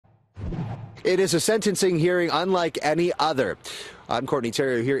It is a sentencing hearing unlike any other. I'm Courtney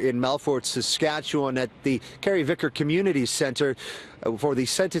Theriault here in Melfort, Saskatchewan at the Carrie Vicker Community Centre for the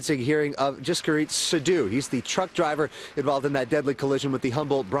sentencing hearing of Jaskirat Sidhu. He's the truck driver involved in that deadly collision with the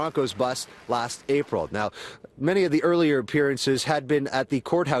Humboldt Broncos bus last April. Now, many of the earlier appearances had been at the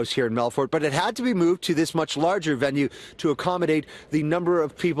courthouse here in Melfort, but it had to be moved to this much larger venue to accommodate the number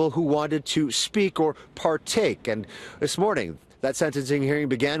of people who wanted to speak or partake. And this morning, that sentencing hearing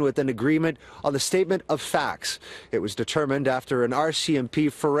began with an agreement on the statement of facts. It was determined after an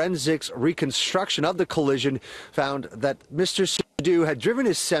RCMP forensics reconstruction of the collision found that Mr. Sidhu had driven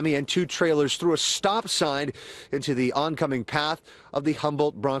his semi and two trailers through a stop sign into the oncoming path of the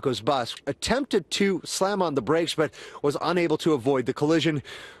Humboldt Broncos bus, attempted to slam on the brakes but was unable to avoid the collision.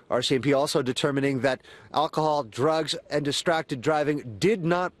 RCMP also determining that alcohol, drugs, and distracted driving did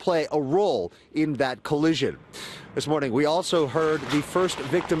not play a role in that collision. This morning, we also heard the first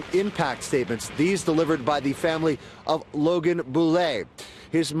victim impact statements, these delivered by the family of Logan Boulay.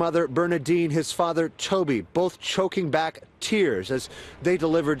 His mother, Bernadine, his father, Toby, both choking back tears as they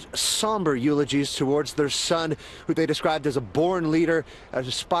delivered somber eulogies towards their son, who they described as a born leader, an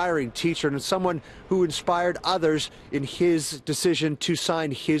aspiring teacher, and someone who inspired others in his decision to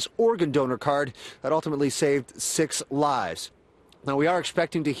sign his organ donor card that ultimately saved 6 lives. Now, we are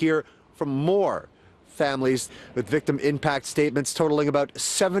expecting to hear from more families with victim impact statements totaling about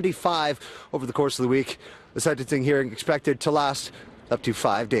 75 over the course of the week. The sentencing hearing expected to last up to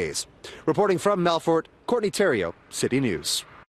 5 days. Reporting from Melfort, Courtney Theriault, City News.